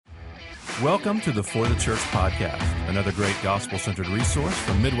Welcome to the For the Church podcast, another great gospel-centered resource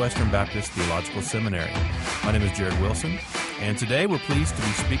from Midwestern Baptist Theological Seminary. My name is Jared Wilson, and today we're pleased to be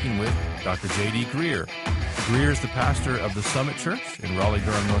speaking with Dr. J.D. Greear. Greear is the pastor of the Summit Church in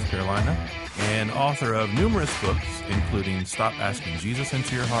Raleigh-Durham, North Carolina, and author of numerous books, including Stop Asking Jesus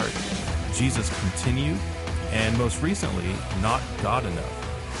Into Your Heart, Jesus Continued, and most recently, Not God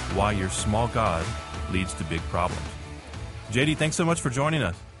Enough, Why Your Small God Leads to Big Problems. J.D., thanks so much for joining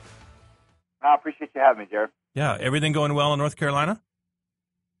us. I appreciate you having me, Jared. Yeah, everything going well in North Carolina?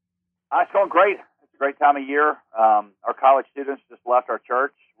 It's going great. It's a great time of year. Our college students just left our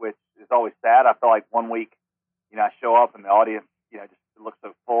church, which is always sad. I feel like one week, I show up and the audience, just it looks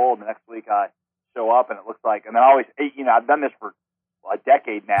so full, and the next week I show up and it looks like, and then I always, I've done this for a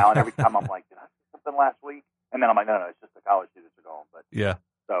decade now, and every time I'm like, did I do something last week? And then I'm like, no, it's just the college students are gone. But yeah,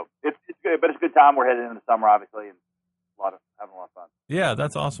 so it's good, but it's a good time. We're heading into the summer, obviously, and having a lot of fun. Yeah,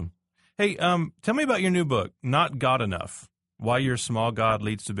 that's awesome. Hey, tell me about your new book, Not God Enough, Why Your Small God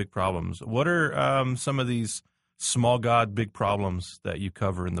Leads to Big Problems. What are some of these small God, big problems that you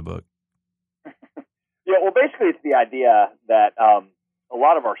cover in the book? Yeah, well, basically it's the idea that a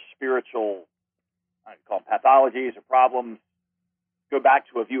lot of our spiritual, I call them pathologies or problems, go back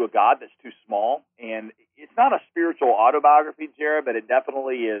to a view of God that's too small. And it's not a spiritual autobiography, Jared, but it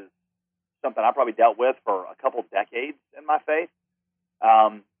definitely is something I probably dealt with for a couple decades in my faith.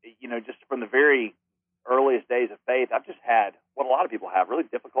 Just from the very earliest days of faith, I've just had what a lot of people have, really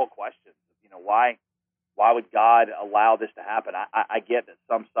difficult questions. Why would God allow this to happen? I get that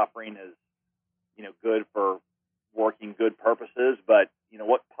some suffering is, good for working good purposes, but,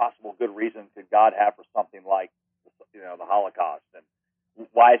 what possible good reason could God have for something like, the Holocaust? And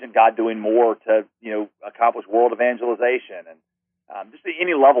why isn't God doing more to, accomplish world evangelization? And just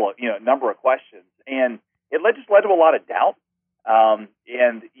any level of, number of questions. And it just led to a lot of doubt.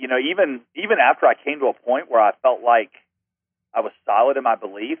 Even after I came to a point where I felt like I was solid in my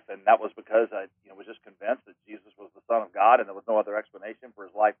belief, and that was because I, was just convinced that Jesus was the Son of God, and there was no other explanation for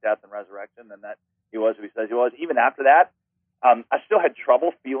his life, death, and resurrection than that he was who he says he was. Even after that, I still had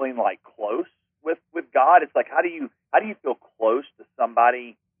trouble feeling like close with God. It's like, how do you feel close to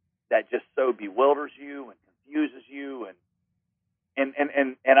somebody that just so bewilders you and confuses you, and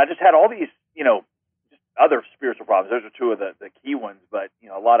I just had all these, other spiritual problems. Those are two of the key ones, but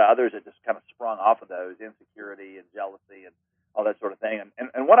a lot of others that just kind of sprung off of those, insecurity and jealousy and all that sort of thing.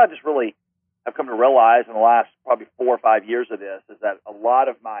 And what I just really have come to realize in the last probably 4 or 5 years of this is that a lot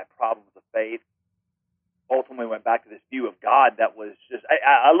of my problems of faith ultimately went back to this view of God that was just,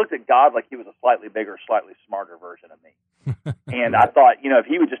 I looked at God like he was a slightly bigger, slightly smarter version of me. And I thought, if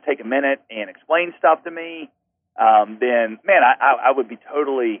he would just take a minute and explain stuff to me, then man, I would be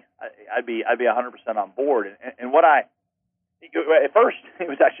totally, I'd be 100% on board. And what at first, it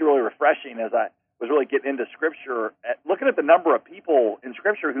was actually really refreshing as I was really getting into Scripture, looking at the number of people in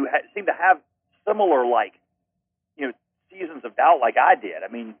Scripture who seem to have similar, seasons of doubt like I did.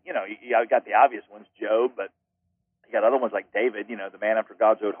 I mean, you got the obvious ones, Job, but you got other ones like David, the man after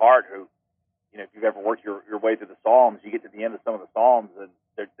God's own heart, who, if you've ever worked your way through the Psalms, you get to the end of some of the Psalms and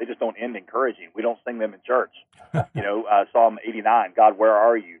they just don't end encouraging. We don't sing them in church. Psalm 89, God, where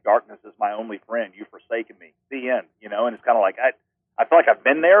are you? Darkness is my only friend. You've forsaken me. The end, and it's kind of like, I feel like I've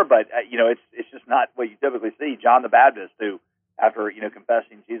been there, but, it's just not what you typically see. John the Baptist, who, after,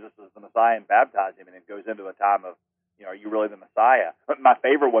 confessing Jesus as the Messiah and baptizing him, and it goes into a time of, are you really the Messiah? But my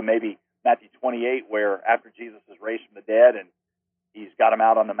favorite one, maybe Matthew 28, where after Jesus is raised from the dead and he's got him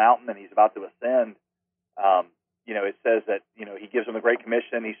out on the mountain and he's about to ascend, it says that, he gives them a great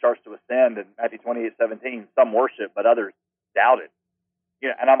commission. He starts to ascend in Matthew 28:17. Some worship, but others doubted.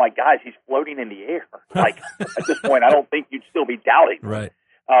 And I'm like, guys, he's floating in the air. Like, at this point, I don't think you'd still be doubting. Right.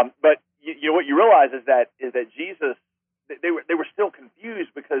 But what you realize is that Jesus, they were still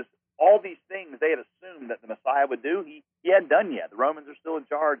confused because all these things they had assumed that the Messiah would do, he hadn't done yet. The Romans are still in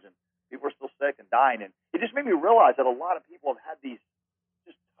charge, and people are still sick and dying. And it just made me realize that a lot of people have had these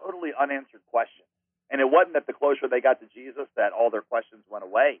just totally unanswered questions. And it wasn't that the closer they got to Jesus that all their questions went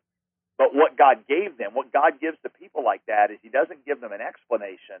away. But what God gave them, what God gives to people like that, is he doesn't give them an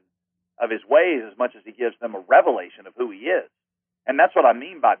explanation of his ways as much as he gives them a revelation of who he is. And that's what I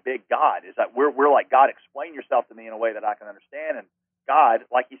mean by big God, is that we're like, God, explain yourself to me in a way that I can understand. And God,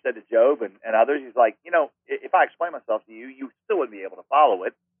 like he said to Job and others, he's like, if I explain myself to you, you still wouldn't be able to follow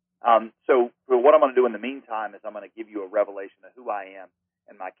it. So what I'm going to do in the meantime is I'm going to give you a revelation of who I am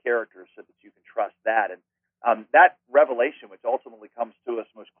and my character so that you can trust that. And that revelation, which ultimately comes to us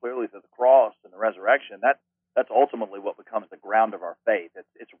most clearly through the cross and the resurrection, that's ultimately what becomes the ground of our faith.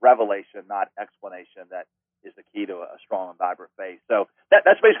 It's revelation, not explanation, that is the key to a strong and vibrant faith. So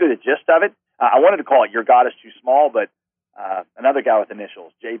that's basically the gist of it. I wanted to call it Your God is Too Small, but another guy with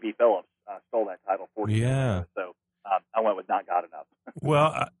initials, J.B. Phillips, stole that title 40 years ago. So I went with Not God Enough.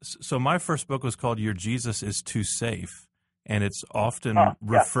 Well, so my first book was called Your Jesus is Too Safe, and it's often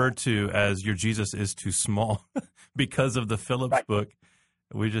referred to as Your Jesus is Too Small because of the Phillips book.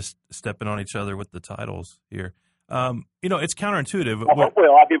 We're just stepping on each other with the titles here. It's counterintuitive. Well, hopefully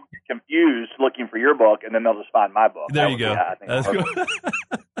a lot of people get confused looking for your book, and then they'll just find my book. There you go. That's good.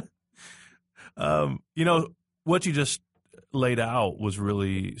 What you just laid out was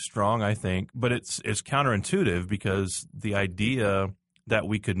really strong, I think, but it's counterintuitive because the idea that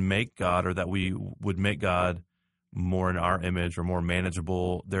we could make God, or that we would make God more in our image or more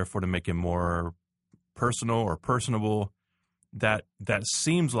manageable, therefore to make him more personal or personable, that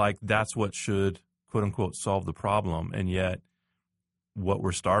seems like that's what should, quote unquote, solve the problem. And yet what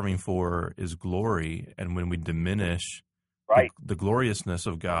we're starving for is glory. And when we diminish the gloriousness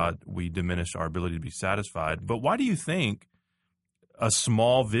of God, we diminish our ability to be satisfied. But why do you think a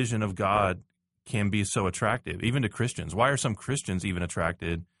small vision of God can be so attractive, even to Christians? Why are some Christians even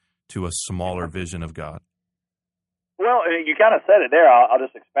attracted to a smaller vision of God? Well, you kind of said it there. I'll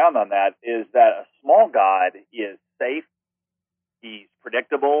just expound on that, is that a small God is safe. He's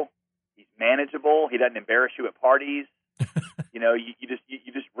predictable. He's manageable. He doesn't embarrass you at parties. You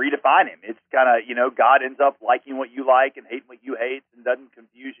just redefine him. It's kind of, God ends up liking what you like and hating what you hate, and doesn't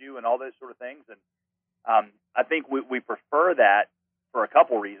confuse you and all those sort of things. And I think we prefer that for a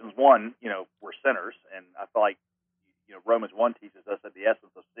couple reasons. One, we're sinners, and I feel like Romans 1 teaches us that the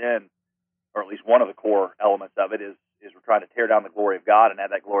essence of sin, or at least one of the core elements of it, is we're trying to tear down the glory of God and add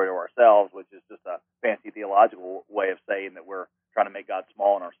that glory to ourselves, which is just a fancy theological way of saying that we're trying to make God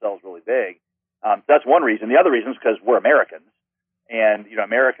small and ourselves really big. So that's one reason. The other reason is because we're Americans, and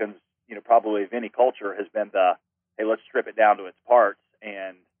Americans, probably of any culture, has been hey, let's strip it down to its parts,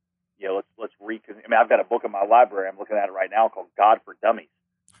 and let's I've got a book in my library, I'm looking at it right now, called God for Dummies,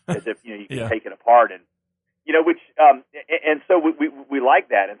 as if you can take it apart, and and so we like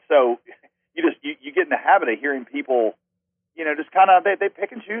that, and so you get in the habit of hearing people, just kind of they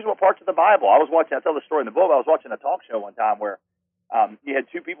pick and choose what parts of the Bible. I tell the story in the book. I was watching a talk show one time where you had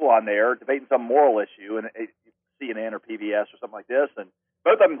two people on there debating some moral issue, and CNN or PBS or something like this, and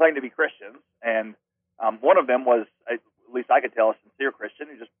both of them claimed to be Christians, and one of them was, at least I could tell, a sincere Christian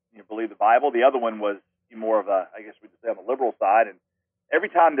who just believed the Bible. The other one was more of I guess we'd say on the liberal side, and every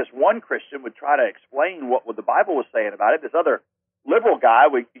time this one Christian would try to explain what the Bible was saying about it, this other liberal guy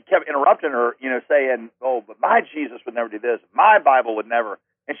kept interrupting her, saying, "Oh, but my Jesus would never do this. My Bible would never."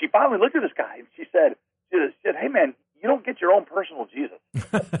 And she finally looked at this guy and she said, "Hey, man, you don't get your own personal Jesus.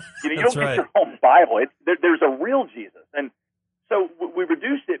 You don't get your own Bible. There's a real Jesus." And so we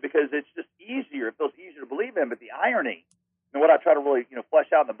reduced it because it's just easier. It feels easier to believe in. But the irony, and what I try to really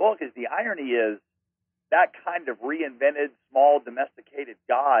flesh out in the book, is the irony is that kind of reinvented, small, domesticated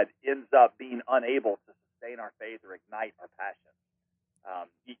God ends up being unable to sustain our faith or ignite our passion.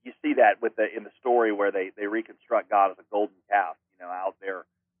 You see that in the story where they reconstruct God as a golden calf, out there,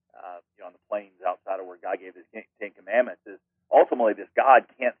 on the plains outside of where God gave his Ten Commandments. Is ultimately this God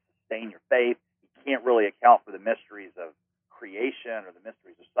can't sustain your faith. He can't really account for the mysteries of creation or the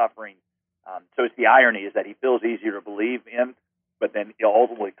mysteries of suffering. So it's the irony is that he feels easier to believe in, but then it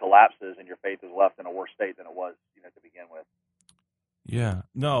ultimately collapses and your faith is left in a worse state than it was, to begin with. Yeah,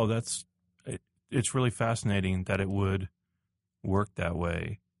 no, it's really fascinating that it would work that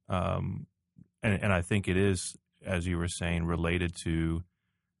way. And I think it is, as you were saying, related to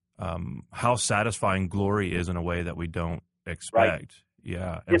how satisfying glory is in a way that we don't expect. Right.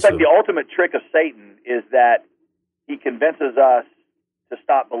 Yeah. It's like the ultimate trick of Satan is that he convinces us to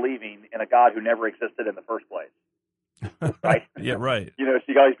stop believing in a God who never existed in the first place. Right? Yeah, right. So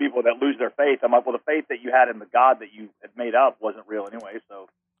you got these people that lose their faith. I'm like, well, the faith that you had in the God that you had made up wasn't real anyway, so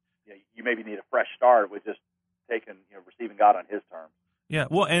you maybe need a fresh start with just receiving God on his terms. Yeah,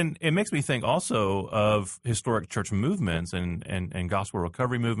 well, and it makes me think also of historic church movements and gospel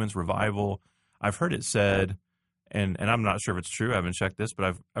recovery movements, revival. I've heard it said, and I'm not sure if it's true, I haven't checked this,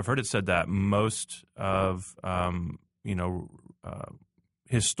 but I've heard it said that most of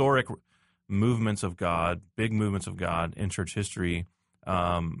historic movements of God, big movements of God in church history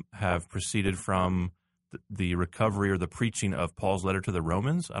have proceeded from the recovery or the preaching of Paul's letter to the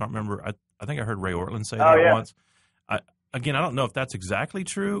Romans. I don't remember. I think I heard Ray Ortlund say that once. Again, I don't know if that's exactly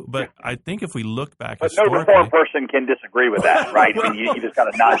true, but I think if we look back historically... But no reformed person can disagree with that, right? Well, you just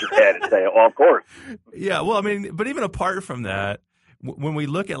got to nod your head and say, oh, of course. Yeah, well, but even apart from that, when we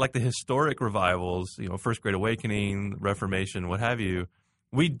look at the historic revivals, First Great Awakening, Reformation, what have you,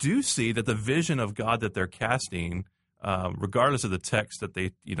 we do see that the vision of God that they're casting, regardless of the text that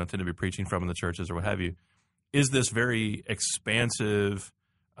they tend to be preaching from in the churches or what have you, is this very expansive,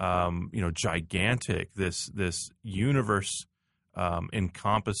 gigantic, this universe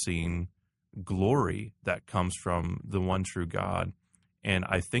encompassing glory that comes from the one true God. And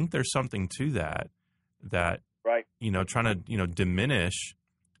I think there's something to that right. Trying to diminish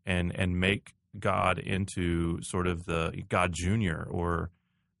and make God into sort of the God Junior, or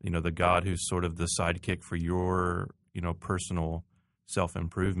the God who's sort of the sidekick for your personal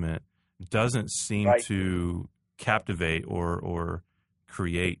self-improvement, doesn't seem right. to captivate or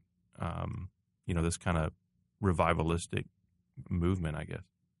create this kind of revivalistic movement, I guess.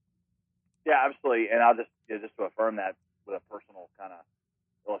 Yeah, absolutely. And I'll just to affirm that with a personal kind of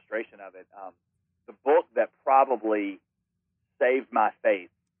illustration of it. The book that probably saved my faith,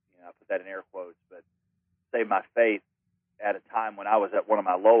 I put that in air quotes, but saved my faith at a time when I was at one of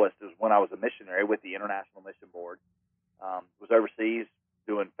my lowest, is when I was a missionary with the International Mission Board. Was overseas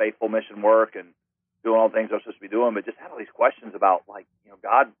doing faithful mission work and doing all the things I was supposed to be doing, but just had all these questions about,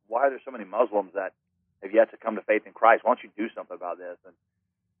 God, why are there so many Muslims that have yet to come to faith in Christ? Why don't you do something about this?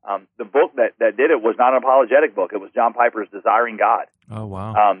 And the book that did it was not an apologetic book. It was John Piper's Desiring God. Oh,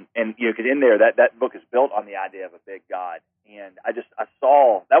 wow. And because in there, that book is built on the idea of a big God. And I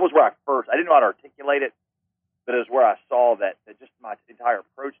saw, that was where I didn't know how to articulate it, but it was where I saw that just my entire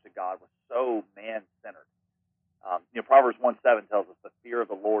approach to God was so man-centered. Proverbs 1:7 tells us the fear of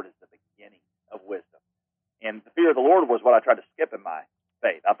the Lord is the beginning of wisdom. And the fear of the Lord was what I tried to skip in my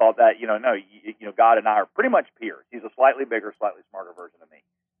faith. I thought that, God and I are pretty much peers. He's a slightly bigger, slightly smarter version of me.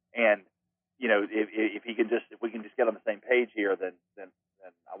 And, if we can just get on the same page here, then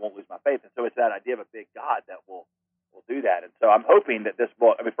I won't lose my faith. And so it's that idea of a big God that will do that. And so I'm hoping that this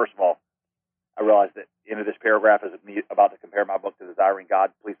book, first of all, I realize that the end of this paragraph is me about to compare my book to Desiring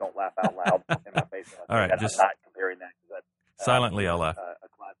God. Please don't laugh out loud in my face. All right, I'm not comparing that. That's, silently I'll laugh. A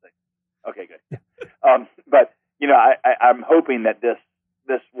classic. Okay, good. But, I'm hoping that this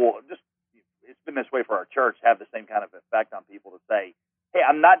will just, it's been this way for our church, have the same kind of effect on people to say, hey,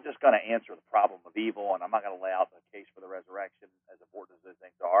 I'm not just going to answer the problem of evil, and I'm not going to lay out the case for the resurrection, as important as those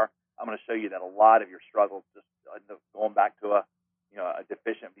things are. I'm going to show you that a lot of your struggles just going back to a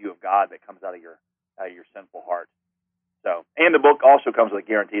deficient view of God that comes out of your sinful heart. So, and the book also comes with a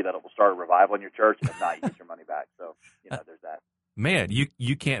guarantee that it will start a revival in your church, and if not, you get your money back. So, there's that. Man,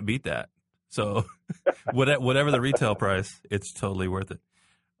 you can't beat that. So, whatever the retail price, it's totally worth it.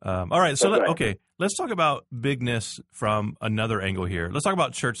 All right, so let's talk about bigness from another angle here. Let's talk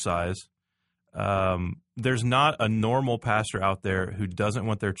about church size. There's not a normal pastor out there who doesn't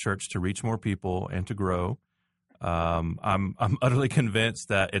want their church to reach more people and to grow. I'm utterly convinced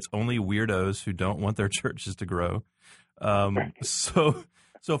that it's only weirdos who don't want their churches to grow. So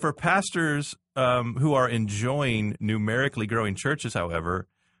for pastors who are enjoying numerically growing churches, however,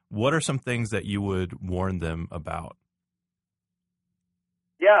 what are some things that you would warn them about?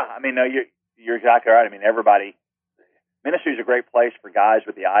 Yeah, no, you're exactly right. Ministry is a great place for guys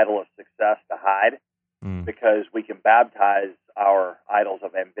with the idol of success to hide, because we can baptize our idols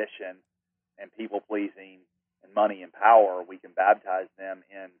of ambition and people-pleasing and money and power. We can baptize them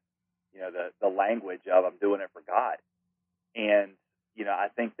in, the language of I'm doing it for God. And, I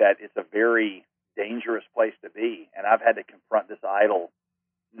think that it's a very dangerous place to be. And I've had to confront this idol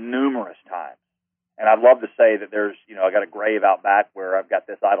numerous times. And I'd love to say that there's, I got a grave out back where I've got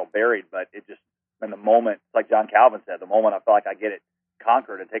this idol buried, but it just, in the moment, like John Calvin said, the moment I feel like I get it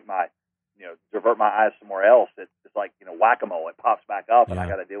conquered and take my, divert my eyes somewhere else, it's like, whack-a-mole. It pops back up, and I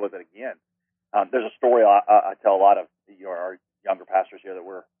got to deal with it again. There's a story I tell a lot of our younger pastors here that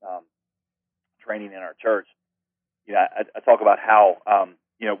we're training in our church. I talk about how,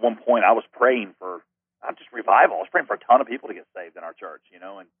 at one point I was praying for not just revival. I was praying for a ton of people to get saved in our church, and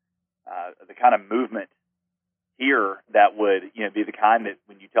the kind of movement here that would, be the kind that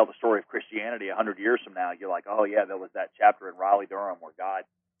when you tell the story of Christianity 100 years from now, you're like, oh yeah, there was that chapter in Raleigh-Durham where God,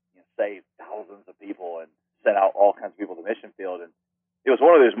 saved thousands of people and sent out all kinds of people to the mission field. And it was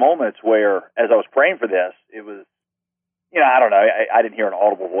one of those moments where, as I was praying for this, it was, I don't know, I didn't hear an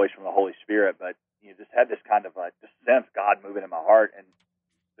audible voice from the Holy Spirit, but just had this kind of just sense God moving in my heart. And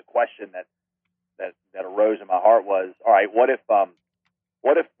the question that arose in my heart was, all right, what if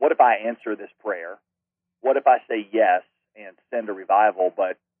I answer this prayer? What if I say yes and send a revival,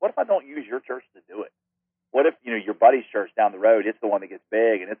 but what if I don't use your church to do it? What if, your buddy's church down the road, it's the one that gets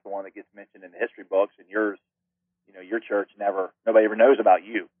big and it's the one that gets mentioned in the history books, and yours, your church nobody ever knows about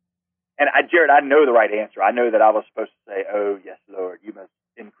you? And Jared, I know the right answer. I know that I was supposed to say, oh, yes, Lord, you must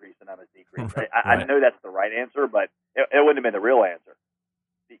increase and I must decrease. Right. I know that's the right answer, but it wouldn't have been the real answer.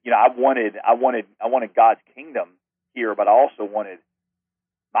 I wanted God's kingdom here, but I also wanted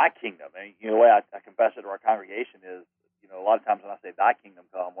my kingdom. And the way I confess it to our congregation is, a lot of times when I say thy kingdom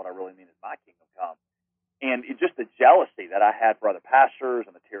come, what I really mean is my kingdom come. And just the jealousy that I had for other pastors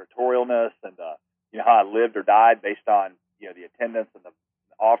and the territorialness and how I lived or died based on the attendance and the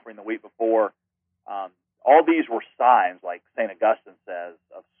offering the week before. All these were signs, like St. Augustine says,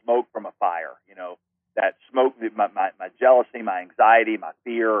 of smoke from a fire. That smoke, my jealousy, my anxiety, my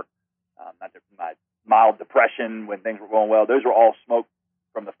fear, my mild depression when things were going well, those were all smoke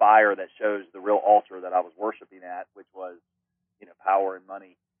from the fire that shows the real altar that I was worshiping at, which was, power and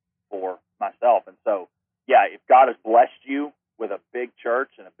money for myself. And so, if God has blessed you with a big church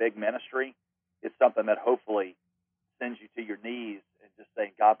and a big ministry, it's something that hopefully sends you to your knees and just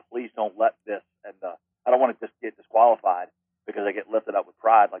saying, God, please don't let this, and I don't want to just get disqualified because I get lifted up with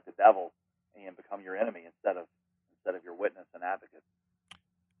pride like the devil and become your enemy instead of your witness and advocate.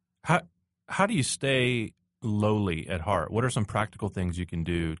 How do you stay lowly at heart? What are some practical things you can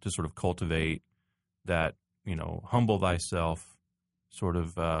do to sort of cultivate that, humble thyself sort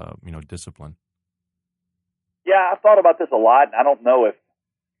of, discipline? Yeah, I've thought about this a lot, and I don't know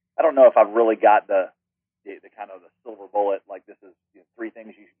if I've really got the kind of the silver bullet, like this is 3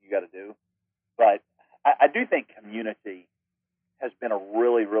 things you got to do. But I do think community has been a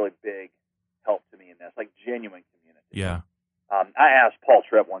really, really big help to me in this, like genuine community. Yeah. I asked Paul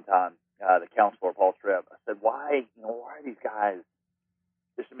Tripp one time, the counselor Paul Tripp, I said, why are these guys,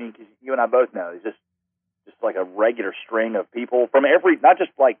 because you and I both know, it's just like a regular string of people from not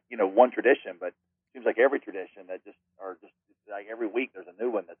just like, one tradition, but it seems like every tradition that just like every week there's a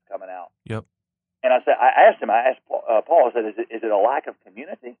new one that's coming out. Yep. And I asked Paul, I said, is it a lack of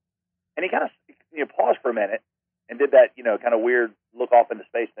community? And he kind of paused for a minute and did that, kind of weird look off into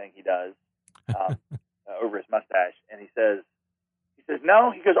space thing he does over his mustache. And he says,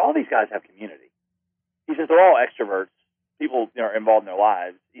 no, he goes, all these guys have community. He says, they're all extroverts. People are involved in their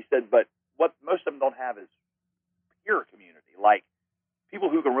lives. He said, but what most of them don't have is pure community, like people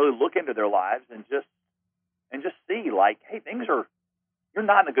who can really look into their lives and just see, like, hey, you're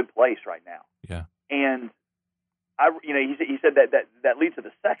not in a good place right now. Yeah. And he said that leads to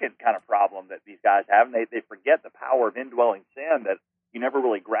the second kind of problem that these guys have, and they forget the power of indwelling sin, that you never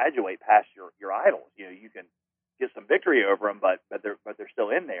really graduate past your idols. You can get some victory over them, but they're still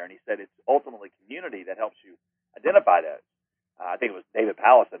in there. And he said it's ultimately community that helps you identify those. I think it was David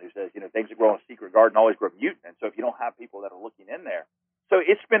Pallison who says, things that grow in a secret garden always grow mutant. And so if you don't have people that are looking in there, so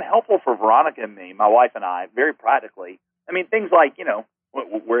it's been helpful for Veronica and me, my wife and I, very practically. I mean, things like,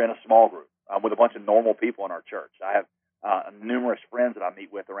 we're in a small group with a bunch of normal people in our church. I have numerous friends that I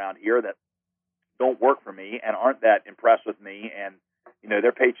meet with around here that don't work for me and aren't that impressed with me, and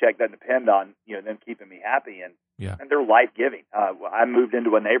their paycheck doesn't depend on them keeping me happy, and they're life-giving. I moved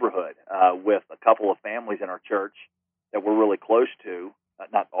into a neighborhood with a couple of families in our church that we're really close to,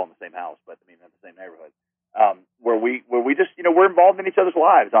 not all in the same house, but in the same neighborhood, where we just we're involved in each other's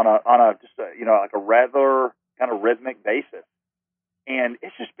lives on a like a regular kind of rhythmic basis, and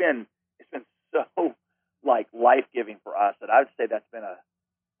it's been so like life-giving for us that I would say that's been a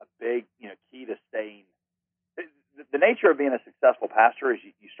big key to staying. The nature of being a successful pastor is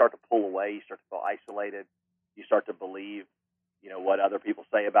you start to pull away, you start to feel isolated, you start to believe what other people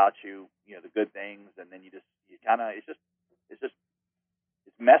say about you, the good things, and then it's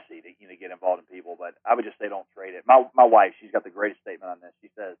messy to get involved in people. But I would just say don't trade it. My wife, she's got the greatest statement on this. She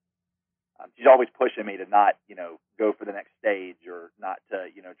says she's always pushing me to not go for the next stage, or not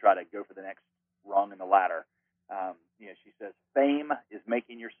to try to go for the next rung in the ladder. She says fame is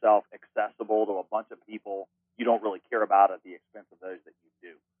making yourself accessible to a bunch of people you don't really care about at the expense of those that you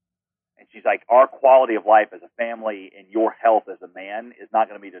do. And she's like, our quality of life as a family and your health as a man is not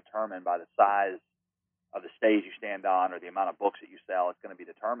going to be determined by the size of the stage you stand on or the amount of books that you sell. It's going to be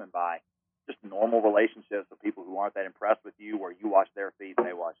determined by just normal relationships with people who aren't that impressed with you, where you wash their feet and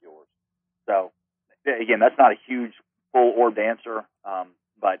they wash yours. So, again, that's not a huge full-orbed answer,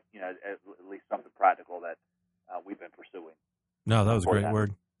 but at least something practical that we've been pursuing. No, that was a great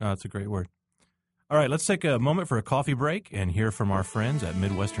word. No, that's a great word. All right, let's take a moment for a coffee break and hear from our friends at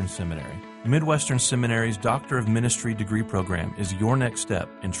Midwestern Seminary. Midwestern Seminary's Doctor of Ministry degree program is your next step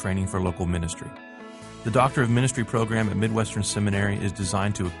in training for local ministry. The Doctor of Ministry program at Midwestern Seminary is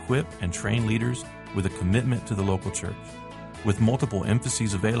designed to equip and train leaders with a commitment to the local church. With multiple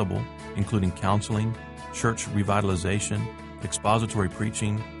emphases available, including counseling, church revitalization, expository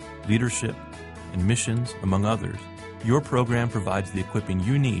preaching, leadership, and missions, among others, your program provides the equipping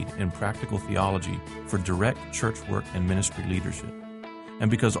you need in practical theology for direct church work and ministry leadership.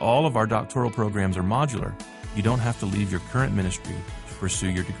 And because all of our doctoral programs are modular, You don't have to leave your current ministry to pursue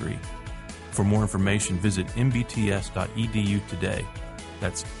your degree. For more information, visit mbts.edu today.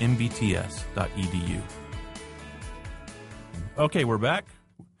 That's mbts.edu. Okay, we're back.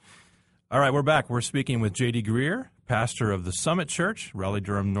 All right, we're back. We're speaking with J.D. Greear, pastor of the Summit Church,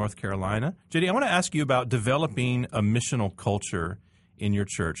 Raleigh-Durham, North Carolina. J.D., I want to ask you about developing a missional culture in your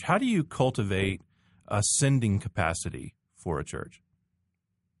church. How do you cultivate a sending capacity for a church?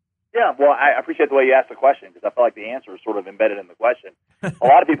 Yeah, well, I appreciate the way you asked the question because I feel like the answer is sort of embedded in the question. A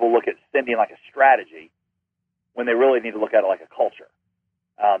lot of people look at sending like a strategy when they really need to look at it like a culture.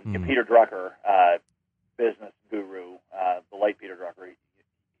 And Peter Drucker, business guru, the late Peter Drucker,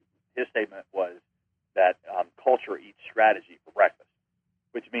 his statement was that culture eats strategy for breakfast,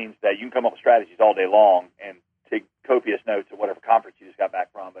 which means that you can come up with strategies all day long and take copious notes at whatever conference you just got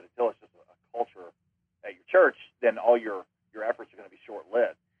back from, but until it's just a culture at your church, then all your efforts are going to be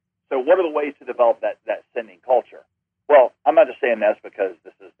short-lived. So what are the ways to develop that sending culture? Well, I'm not just saying this because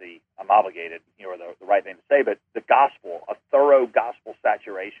I'm obligated, or the right thing to say, but the gospel, a thorough gospel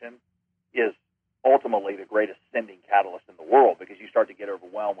saturation is ultimately the greatest sending catalyst in the world because you start to get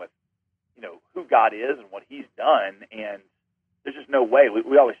overwhelmed with, who God is and what He's done, and there's just no way.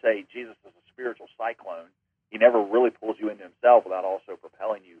 We always say Jesus is a spiritual cyclone. He never really pulls you into Himself without also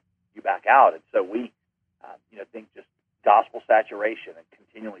propelling you back out. And so we, think just gospel saturation and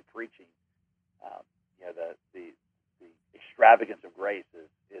continually preaching, the extravagance of grace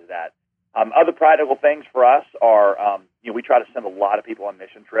is that. Other practical things for us are, we try to send a lot of people on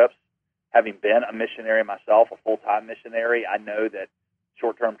mission trips. Having been a missionary myself, a full-time missionary, I know that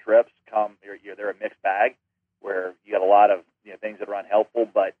short-term trips they're a mixed bag where you got a lot of things that are unhelpful,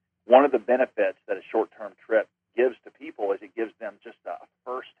 but one of the benefits that a short-term trip gives to people is it gives them just a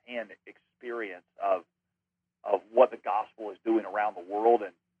first-hand experience of what the gospel is doing around the world,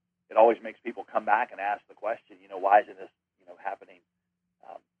 and it always makes people come back and ask the question, why isn't this happening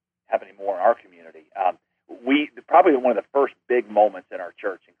more in our community? Probably one of the first big moments in our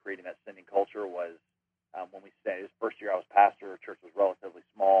church in creating that sending culture was when we sent. This first year I was pastor, our church was relatively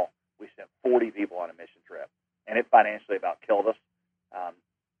small. We sent 40 people on a mission trip, and it financially about killed us,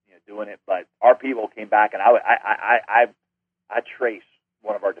 doing it. But our people came back, and I trace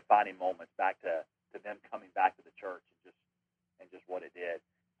one of our defining moments back to them coming back to the church and just what it did.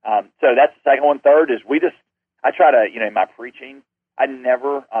 So that's the second one. Third is I try to, in my preaching,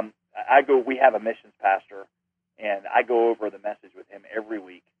 we have a missions pastor, and I go over the message with him every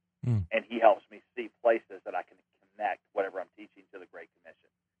week, and he helps me see places that I can connect whatever I'm teaching to the Great Commission.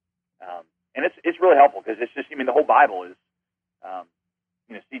 And it's really helpful because it's just, the whole Bible is,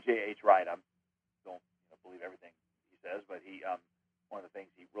 C.J.H. Wright, I don't believe everything he says, but one of the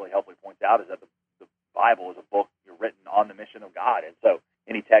things he really helpfully points out is that the Bible is a book written on the mission of God, and so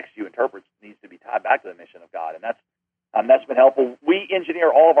any text you interpret needs to be tied back to the mission of God, and that's been helpful. We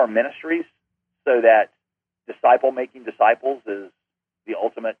engineer all of our ministries so that making disciples is the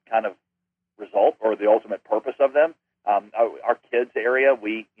ultimate kind of result or the ultimate purpose of them. Our kids area,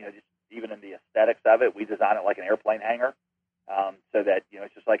 we just even in the aesthetics of it, we design it like an airplane hangar, so that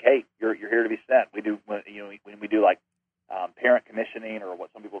it's just like, hey, you're here to be sent. We do when we do like parent commissioning or what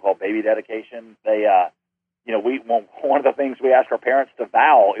some people call baby dedication. They one of the things we ask our parents to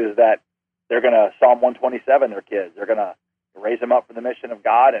vow is that they're going to Psalm 127 their kids. They're going to raise them up for the mission of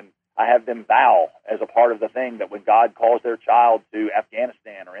God, and I have them vow as a part of the thing that when God calls their child to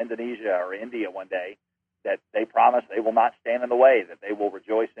Afghanistan or Indonesia or India one day, that they promise they will not stand in the way, that they will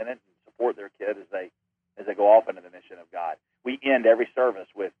rejoice in it and support their kid as they go off into the mission of God. We end every service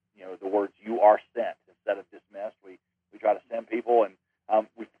with the words "You are sent" instead of dismissed. We try to send people, and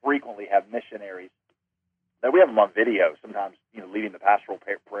we frequently have missionaries that we have them on video. Sometimes leading the pastoral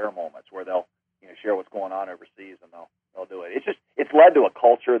prayer moments where they'll share what's going on overseas, and they'll do it. It's led to a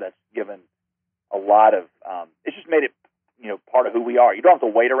culture that's given a lot of. It's just made it part of who we are. You don't have to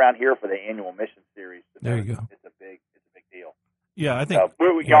wait around here for the annual mission series. There you go. It's a big deal. Yeah, I think our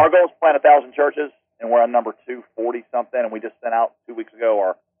goal is to plant 1,000 churches, and we're on number 240 something. And we just sent out 2 weeks ago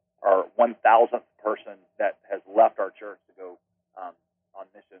our 1,000th person that has left our church to go on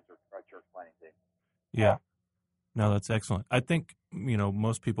missions or our church planting team. Yeah. No, that's excellent. I think,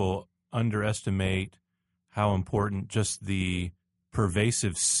 most people underestimate how important just the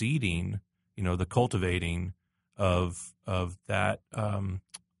pervasive seeding, the cultivating of that,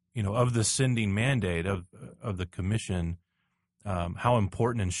 of the sending mandate of the commission, how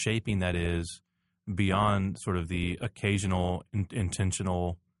important and shaping that is beyond sort of the occasional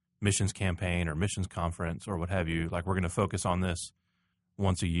intentional missions campaign or missions conference or what have you. Like, we're going to focus on this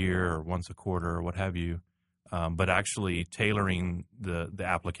once a year or once a quarter or what have you. But actually tailoring the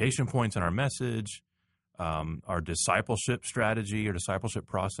application points in our message, our discipleship strategy or discipleship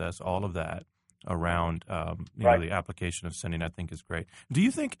process, all of that around Right. the application of sending, I think is great. Do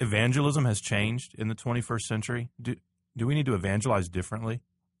you think evangelism has changed in the 21st century? Do we need to evangelize differently?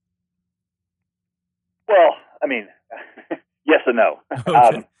 Well, I mean, yes and no.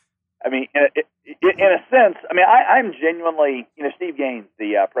 Okay. I mean, in a sense, I mean, I'm genuinely, Steve Gaines,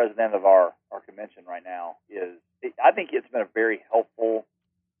 the president of our convention right now, I think it's been a very helpful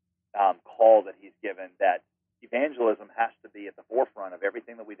call that he's given, that evangelism has to be at the forefront of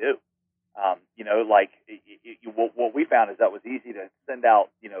everything that we do. What we found is that it was easy to send out,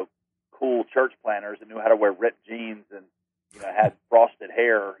 cool church planners that knew how to wear ripped jeans and, had frosted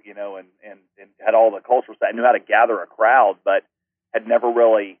hair, and had all the cultural stuff, knew how to gather a crowd, but had never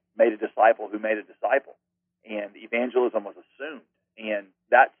really made a disciple who made a disciple. And evangelism was assumed. And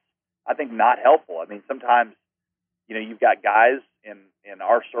that's, I think, not helpful. I mean, sometimes, you've got guys in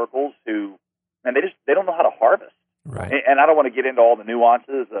our circles who, man, they don't know how to harvest. Right. And I don't want to get into all the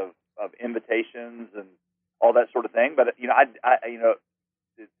nuances of invitations and all that sort of thing, but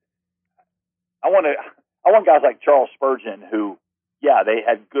I want guys like Charles Spurgeon who, they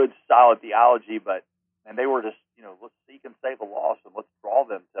had good, solid theology, but they were just, let's seek and save the lost and let's draw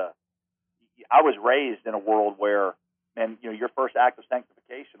them to. I was raised in a world where, your first act of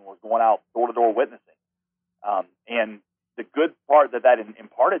sanctification was going out door to door witnessing, and the good part that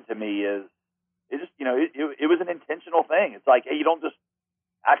imparted to me is, it was an intentional thing. It's like, hey, you don't just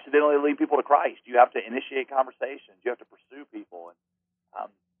accidentally lead people to Christ. You have to initiate conversations. You have to pursue people. And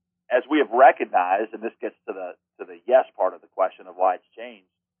as we have recognized, and this gets to the yes part of the question of why it's changed,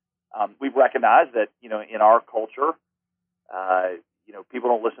 we've recognized that in our culture, people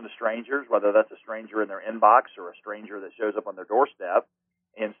don't listen to strangers, whether that's a stranger in their inbox or a stranger that shows up on their doorstep.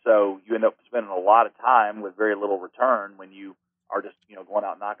 And so you end up spending a lot of time with very little return when you are just going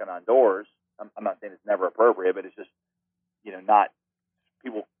out knocking on doors. I'm not saying it's never appropriate, but it's just not.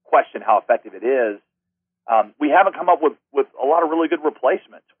 People question how effective it is. We haven't come up with a lot of really good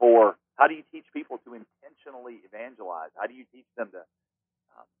replacements for how do you teach people to intentionally evangelize? How do you teach them to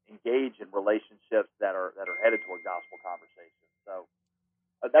engage in relationships that are headed toward gospel conversation? So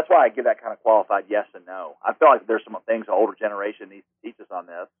that's why I give that kind of qualified yes and no. I feel like there's some things the older generation needs to teach us on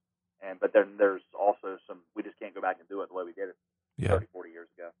this, but then there's also some, we just can't go back and do it the way we did it 30, 40 years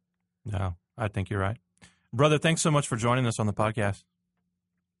ago. No, I think you're right. Brother, thanks so much for joining us on the podcast.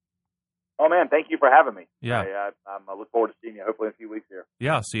 Oh, man, thank you for having me. Yeah. I look forward to seeing you hopefully in a few weeks here.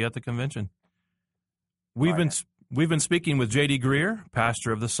 Yeah, see you at the convention. We've been speaking with J.D. Greer,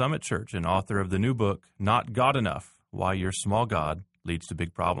 pastor of the Summit Church and author of the new book, Not God Enough, Why Your Small God Leads to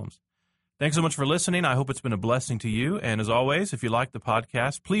Big Problems. Thanks so much for listening. I hope it's been a blessing to you. And as always, if you like the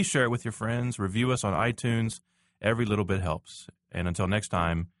podcast, please share it with your friends, review us on iTunes. Every little bit helps. And until next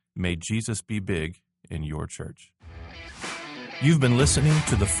time, may Jesus be big in your church. You've been listening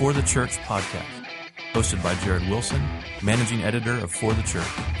to the For the Church podcast, hosted by Jared Wilson, managing editor of For the Church,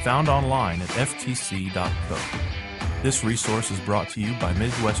 found online at ftc.co. This resource is brought to you by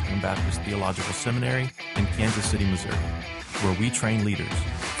Midwestern Baptist Theological Seminary in Kansas City, Missouri, where we train leaders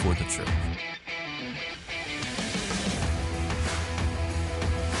for the church.